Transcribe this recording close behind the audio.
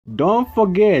Don't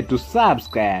forget to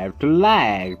subscribe, to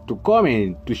like, to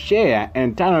comment, to share,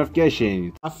 and turn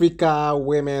notifications. Africa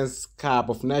Women's Cup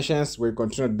of Nations will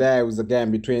continue there with the game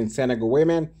between Senegal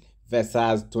women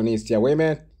versus Tunisia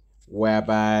women,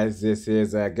 whereby this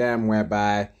is a game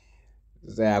whereby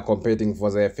they are competing for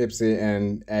the 5th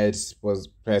and 8th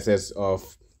places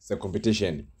of the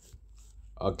competition.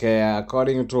 Okay,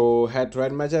 according to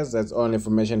head-to-head matches, there's only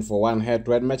information for one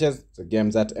head-to-head matches, the game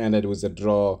that ended with a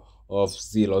draw of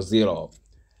 0-0.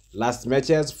 Last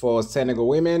matches for Senegal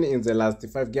women, in the last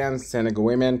 5 games, Senegal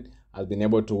women has been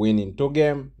able to win in 2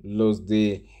 games, lose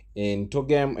in 2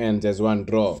 games, and there's 1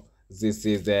 draw. This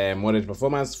is a moderate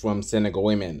performance from Senegal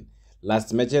women.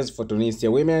 Last matches for Tunisia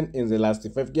women, in the last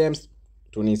 5 games,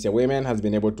 Tunisia women has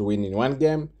been able to win in 1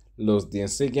 game, lose in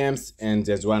 3 games, and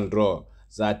there's 1 draw.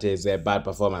 That is a bad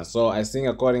performance. So I think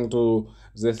according to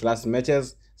these last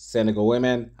matches, Senegal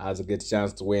women has a good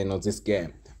chance to win on this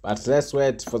game. But let's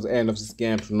wait for the end of this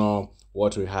game to know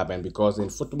what will happen, because in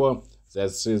football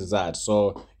there's that,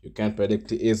 so you can't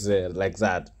predict it easily like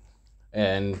that.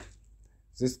 And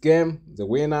this game, the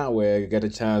winner will get a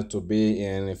chance to be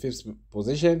in the 5th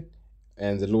position,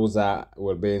 and the loser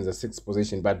will be in the 6th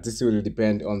position. But this will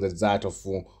depend on the result of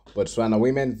Botswana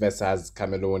women versus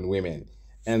Cameroon women.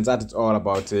 And that is all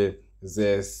about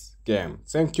this game.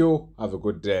 Thank you. Have a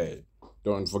good day.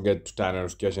 Don't forget to turn on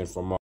notifications for more.